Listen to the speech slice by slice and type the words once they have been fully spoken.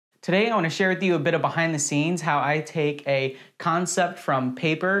Today I want to share with you a bit of behind the scenes, how I take a concept from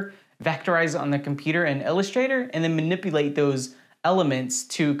paper, vectorize it on the computer in Illustrator, and then manipulate those elements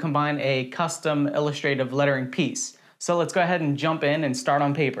to combine a custom illustrative lettering piece. So let's go ahead and jump in and start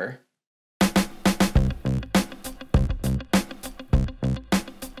on paper.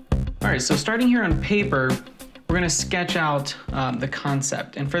 Alright, so starting here on paper, we're going to sketch out the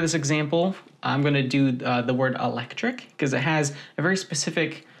concept. And for this example, I'm going to do the word electric because it has a very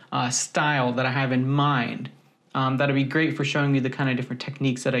specific style that I have in mind. That'll be great for showing you the kind of different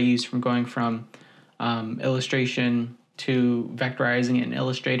techniques that I use from going from illustration to vectorizing it in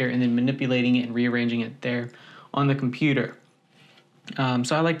Illustrator and then manipulating it and rearranging it there on the computer.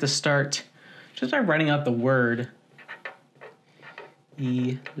 So I like to start just by writing out the word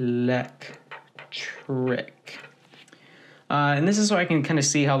electric. And this is so I can kind of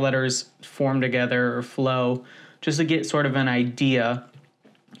see how letters form together or flow, just to get sort of an idea.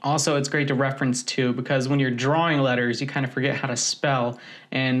 Also, it's great to reference to because when you're drawing letters, you kind of forget how to spell.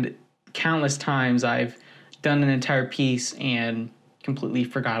 And countless times I've done an entire piece and completely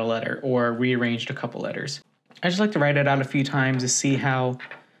forgot a letter or rearranged a couple letters. I just like to write it out a few times to see how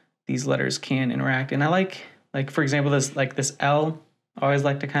these letters can interact. And I like for example, this L. I always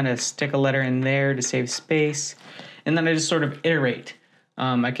like to kind of stick a letter in there to save space. And then I just sort of iterate.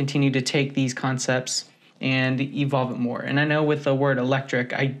 I continue to take these concepts and evolve it more. And I know with the word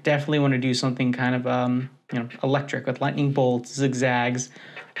electric, I definitely want to do something kind of electric with lightning bolts, zigzags,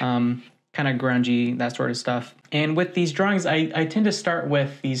 kind of grungy, that sort of stuff. And with these drawings, I tend to start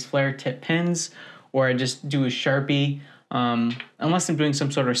with these flare tip pens, or I just do a Sharpie, unless I'm doing some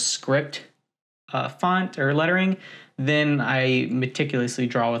sort of script font or lettering. Then I meticulously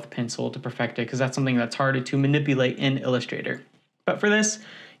draw with a pencil to perfect it because that's something that's harder to manipulate in Illustrator. But for this,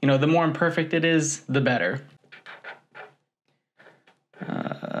 the more imperfect it is, the better.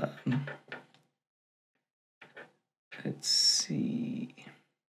 Let's see.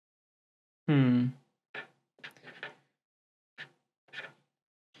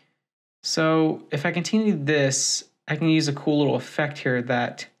 So if I continue this, I can use a cool little effect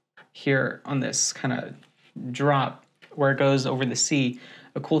here on this kind of drop where it goes over the C.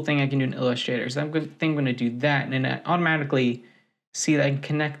 A cool thing I can do in Illustrator. So I'm going to do that, and then I automatically see that I can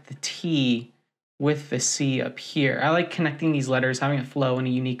connect the T with the C up here. I like connecting these letters, having it flow in a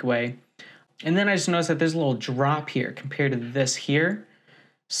unique way. And then I just noticed that there's a little drop here compared to this here.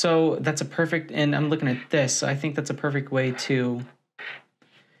 So that's a perfect, and I'm looking at this, so I think that's a perfect way to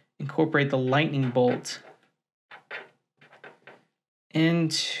incorporate the lightning bolt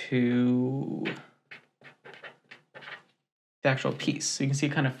into the actual piece. So you can see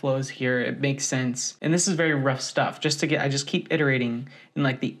it kind of flows here. It makes sense. And this is very rough stuff. I just keep iterating. And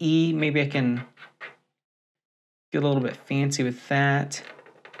like the E, maybe I can get a little bit fancy with that.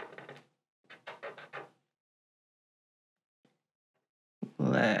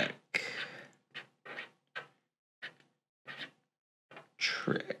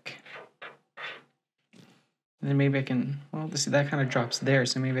 Trick. And then maybe I can, see that kind of drops there.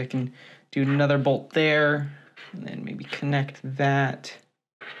 So maybe I can do another bolt there. And then maybe connect that.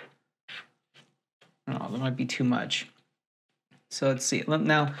 Oh, that might be too much. So let's see.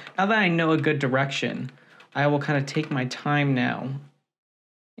 Now that I know a good direction, I will kind of take my time now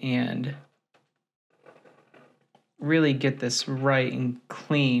and really get this right and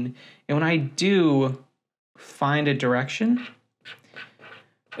clean. And when I do find a direction,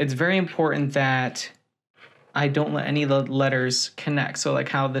 it's very important that I don't let any of the letters connect. So like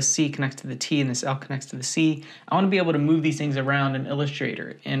how the C connects to the T and this L connects to the C. I want to be able to move these things around in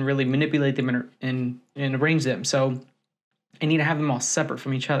Illustrator and really manipulate them and arrange them. So I need to have them all separate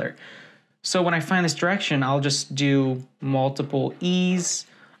from each other. So when I find this direction, I'll just do multiple E's.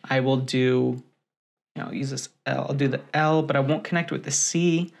 I will do, use this L. I'll do the L, but I won't connect with the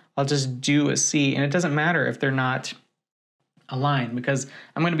C. I'll just do a C. And it doesn't matter if they're not aligned because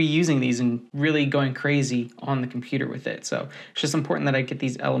I'm going to be using these and really going crazy on the computer with it. So it's just important that I get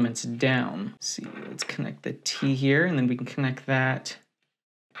these elements down. Let's see, let's connect the T here, and then we can connect that.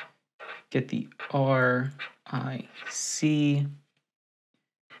 Get the R, I, C.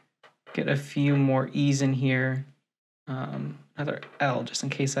 Get a few more E's in here. Another L, just in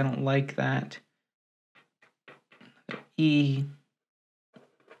case I don't like that. Another E.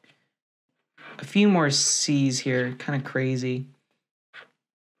 A few more C's here, kind of crazy.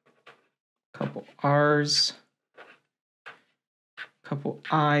 A couple R's. A couple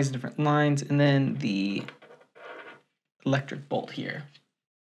I's, different lines, and then the electric bolt here.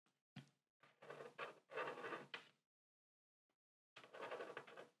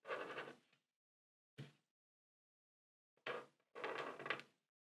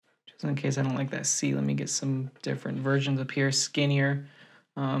 So in case I don't like that C, let me get some different versions up here, skinnier,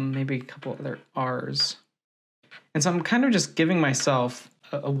 maybe a couple other R's. And so I'm kind of just giving myself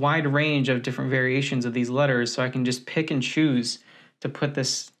a wide range of different variations of these letters so I can just pick and choose to put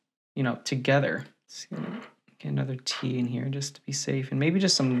this, together. Let's see, get another T in here just to be safe, and maybe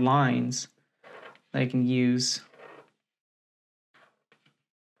just some lines that I can use.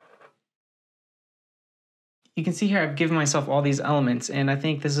 You can see here I've given myself all these elements, and I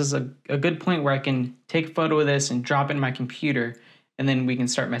think this is a good point where I can take a photo of this and drop it in my computer, and then we can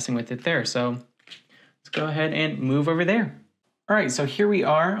start messing with it there. So let's go ahead and move over there. All right, so here we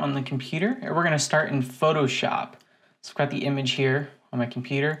are on the computer, and we're gonna start in Photoshop. So I've got the image here on my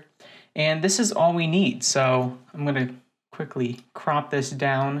computer, and this is all we need. So I'm gonna quickly crop this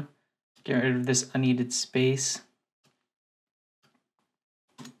down, get rid of this unneeded space.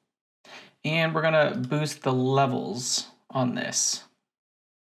 And we're gonna boost the levels on this.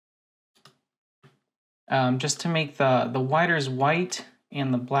 Just to make the whiters white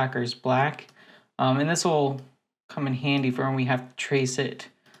and the blackers black. And this will come in handy for when we have to trace it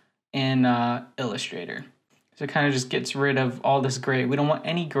in Illustrator. So it kind of just gets rid of all this gray. We don't want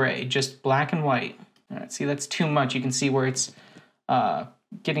any gray, just black and white. All right, see, that's too much. You can see where it's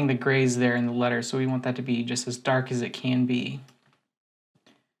getting the grays there in the letter. So we want that to be just as dark as it can be.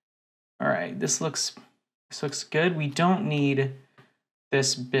 All right, this looks good. We don't need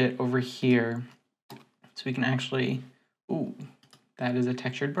this bit over here. So we can actually, ooh, that is a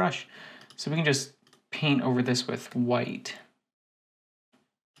textured brush. So we can just paint over this with white.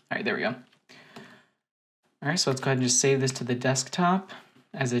 All right, there we go. All right, so let's go ahead and just save this to the desktop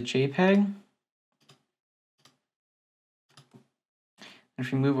as a JPEG. And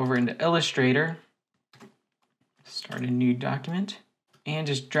if we move over into Illustrator, start a new document, and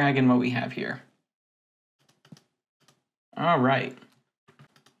just drag in what we have here. All right,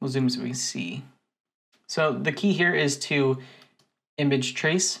 we'll zoom so we can see. So the key here is to image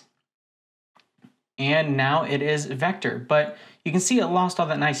trace, and now it is vector, but you can see it lost all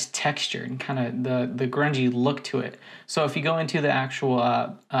that nice texture and kind of the grungy look to it. So if you go into the actual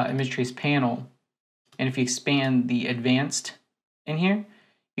image trace panel, and if you expand the advanced in here,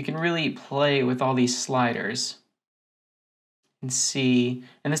 you can really play with all these sliders and see,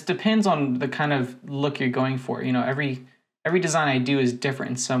 and this depends on the kind of look you're going for. Every design I do is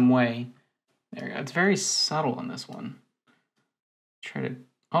different in some way. There we go. It's very subtle on this one.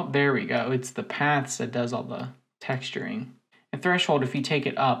 Oh, there we go. It's the paths that does all the texturing. And threshold, if you take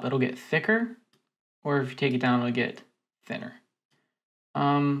it up, it'll get thicker, or if you take it down, it'll get thinner.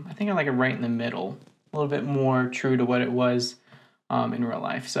 I think I like it right in the middle, a little bit more true to what it was in real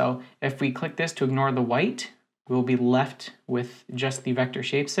life. So if we click this to ignore the white, we'll be left with just the vector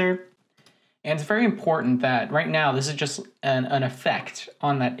shapes there. And it's very important that right now, this is just an effect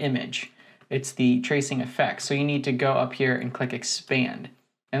on that image. It's the tracing effect. So you need to go up here and click expand.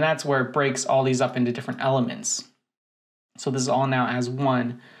 And that's where it breaks all these up into different elements. So this is all now as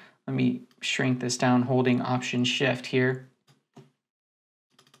one. Let me shrink this down, holding Option Shift here.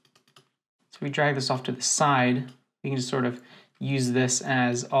 So we drag this off to the side. We can just sort of use this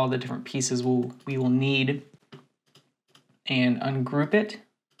as all the different pieces we will need, and ungroup it.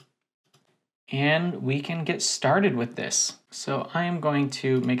 And we can get started with this. So I am going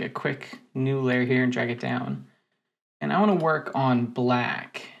to make a quick new layer here and drag it down. And I want to work on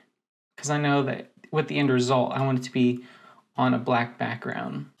black, because I know that with the end result, I want it to be on a black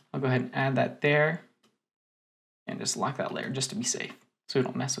background. I'll go ahead and add that there and just lock that layer just to be safe so we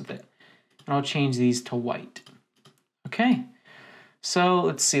don't mess with it. And I'll change these to white. Okay, so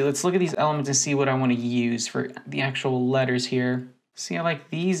let's see, let's look at these elements and see what I want to use for the actual letters here. See, I like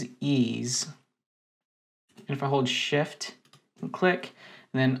these E's. And if I hold Shift and click,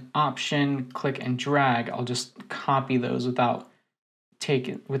 and then Option, click and drag, I'll just copy those without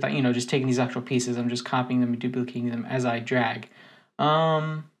just taking these actual pieces. I'm just copying them and duplicating them as I drag.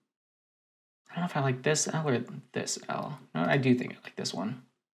 I don't know if I like this L or this L. No, I do think I like this one.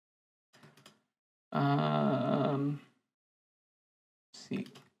 See,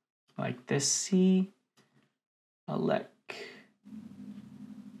 I like this C. I like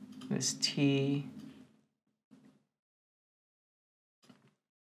this T.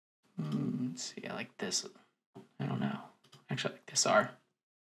 Let's see, I like this. I don't know. Actually, I like this R.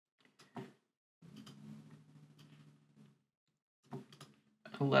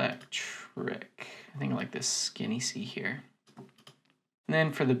 Electric. I think I like this skinny C here. And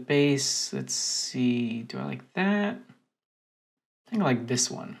then for the base, let's see, do I like that? I think I like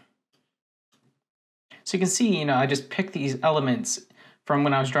this one. So you can see, I just picked these elements from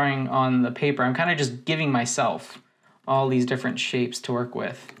when I was drawing on the paper. I'm kind of just giving myself all these different shapes to work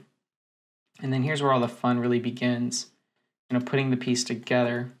with. And then here's where all the fun really begins, putting the piece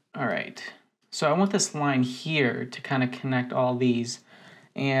together. All right, so I want this line here to kind of connect all these.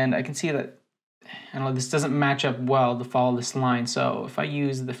 And I can see that, I don't know, this doesn't match up well to follow this line. So if I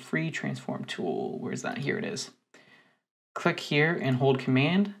use the free transform tool, where's that? Here it is. Click here and hold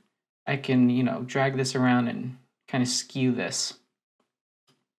Command. I can, drag this around and kind of skew this.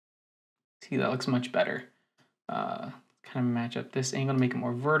 See, that looks much better. Kind of match up this angle to make it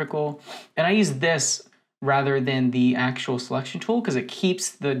more vertical. And I use this rather than the actual selection tool because it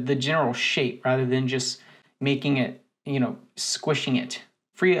keeps the general shape rather than just making it, squishing it.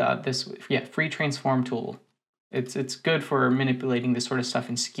 Free transform tool. It's good for manipulating this sort of stuff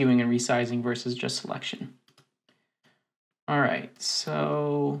and skewing and resizing versus just selection. All right,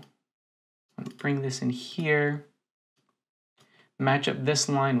 so I'm gonna bring this in here, match up this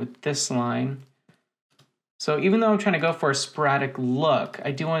line with this line. So even though I'm trying to go for a sporadic look,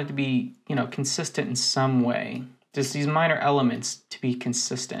 I do want it to be, consistent in some way. Just these minor elements to be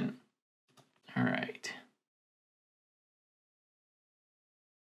consistent. All right.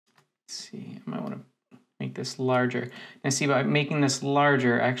 Let's see, I might want to make this larger. Now see, by making this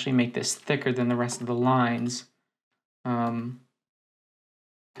larger, I actually make this thicker than the rest of the lines. I don't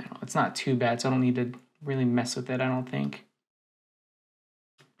know, it's not too bad, so I don't need to really mess with it, I don't think.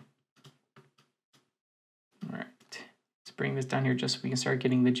 All right, let's bring this down here just so we can start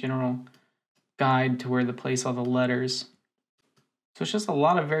getting the general guide to where to place all the letters. So it's just a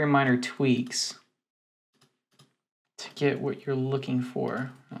lot of very minor tweaks to get what you're looking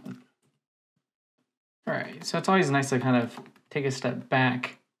for. All right, so it's always nice to kind of take a step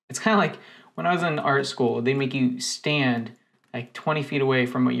back. It's kind of like when I was in art school, they make you stand like 20 feet away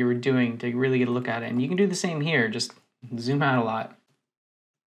from what you were doing to really get a look at it. And you can do the same here, just zoom out a lot.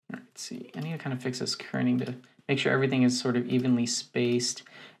 All right, let's see, I need to kind of fix this kerning to make sure everything is sort of evenly spaced.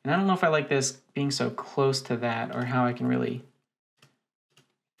 And I don't know if I like this being so close to that or how I can really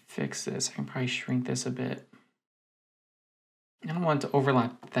fix this. I can probably shrink this a bit. I don't want it to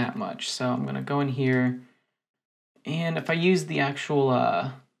overlap that much, so I'm gonna go in here, and if I use the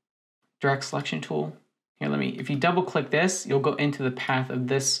actual direct selection tool, here, if you double click this, you'll go into the path of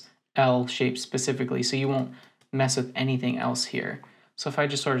this L shape specifically, so you won't mess with anything else here. So if I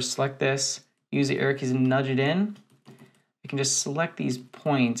just sort of select this, use the arrow keys and nudge it in, I can just select these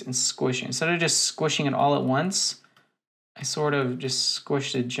points and squish it. Instead of just squishing it all at once, I sort of just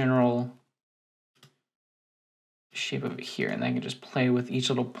squish the general shape of it here, and then I can just play with each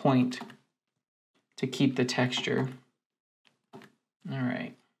little point to keep the texture. All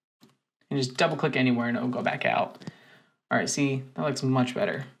right, and just double click anywhere and it'll go back out. All right, see, that looks much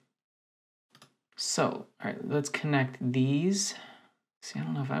better. So, all right, let's connect these. See, I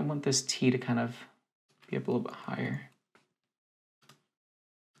don't know if I want this T to kind of be up a little bit higher.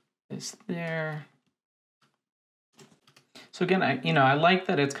 This there. So again, I like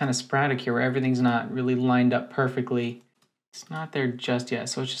that it's kind of sporadic here where everything's not really lined up perfectly. It's not there just yet,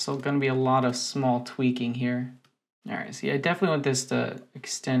 so it's just going to be a lot of small tweaking here. All right, see, I definitely want this to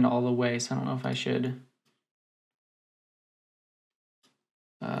extend all the way, so I don't know if I should.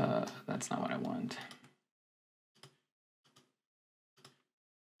 That's not what I want.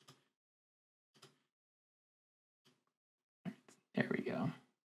 There we go.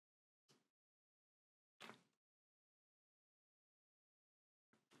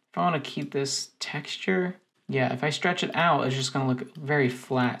 If I want to keep this texture, yeah, if I stretch it out, it's just going to look very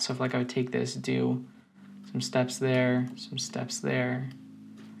flat. So if I would take this, do some steps there, some steps there,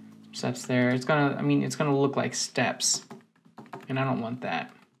 some steps there, it's going to, it's going to look like steps, and I don't want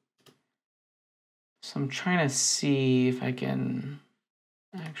that. So I'm trying to see if I can,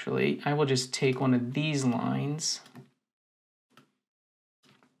 actually, I will just take one of these lines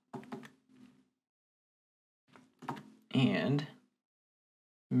and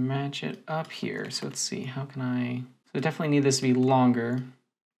match it up here. So let's see, how can I, so I definitely need this to be longer,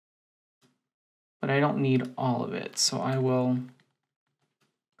 but I don't need all of it. So I will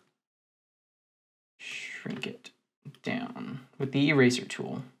shrink it down with the eraser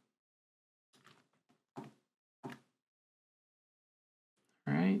tool.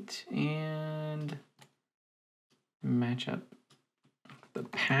 All right, and match up the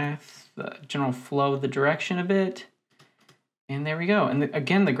path, the general flow of the direction a bit. And there we go. And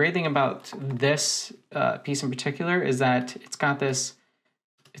again, the great thing about this piece in particular is that it's got this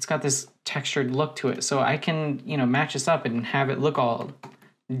textured look to it. So I can, match this up and have it look all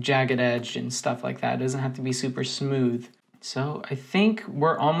jagged edged and stuff like that. It doesn't have to be super smooth. So I think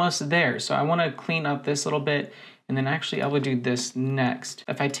we're almost there. So I want to clean up this little bit, and then actually I will do this next.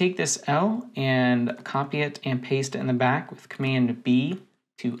 If I take this L and copy it and paste it in the back with Command B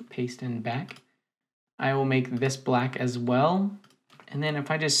to paste in back. I will make this black as well. And then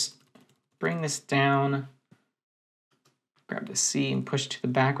if I just bring this down, grab the C and push to the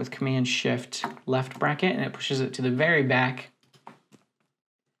back with Command Shift left bracket, and it pushes it to the very back,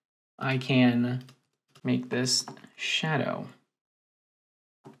 I can make this shadow.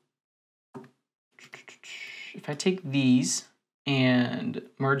 If I take these and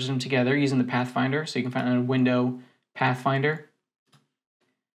merge them together using the Pathfinder, so you can find on a window Pathfinder,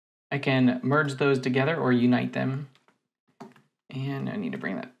 I can merge those together or unite them. And I need to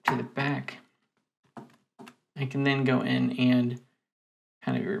bring that to the back. I can then go in and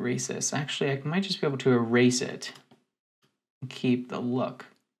kind of erase this. Actually, I might just be able to erase it and keep the look.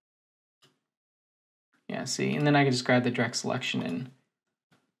 Yeah, see, and then I can just grab the direct selection and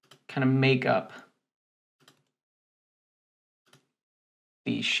kind of make up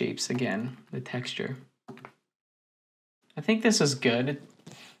these shapes again, the texture. I think this is good.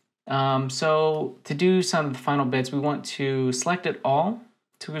 So to do some of the final bits, we want to select it all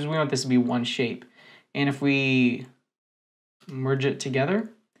because we want this to be one shape. And if we merge it together,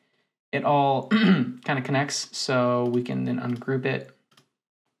 it all kind of connects, so we can then ungroup it.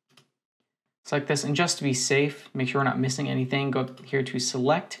 Select this, and just to be safe, make sure we're not missing anything, go here to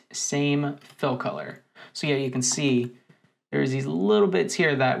select same fill color. So yeah, you can see there's these little bits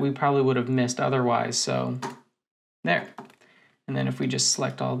here that we probably would have missed otherwise, so there. And then if we just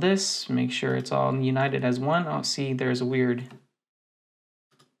select all this, make sure it's all united as one. Oh, see, there's a weird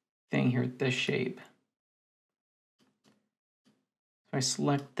thing here with this shape. If I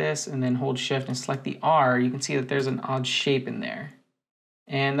select this and then hold Shift and select the R, you can see that there's an odd shape in there.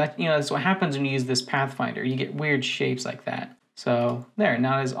 And that, that's what happens when you use this Pathfinder. You get weird shapes like that. So there,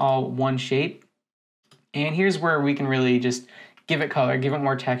 now it is all one shape. And here's where we can really just give it color, give it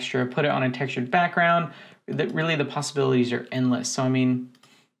more texture, put it on a textured background. Really the possibilities are endless. So I mean,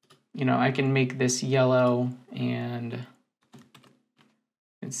 I can make this yellow, and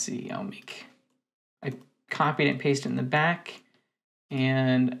let's see, I copied and pasted it in the back,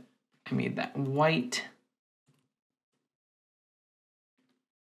 and I made that white.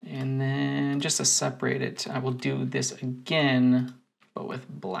 And then just to separate it, I will do this again, but with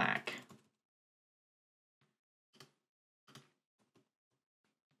black.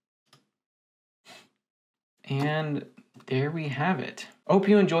 And there we have it. Hope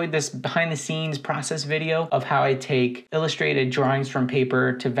you enjoyed this behind the scenes process video of how I take illustrated drawings from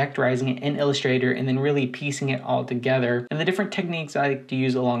paper to vectorizing it in Illustrator and then really piecing it all together, and the different techniques I like to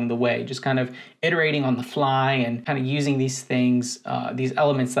use along the way, just kind of iterating on the fly and kind of using these things, these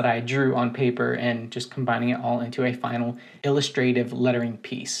elements that I drew on paper and just combining it all into a final illustrative lettering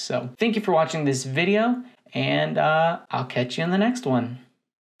piece. So thank you for watching this video, and I'll catch you in the next one.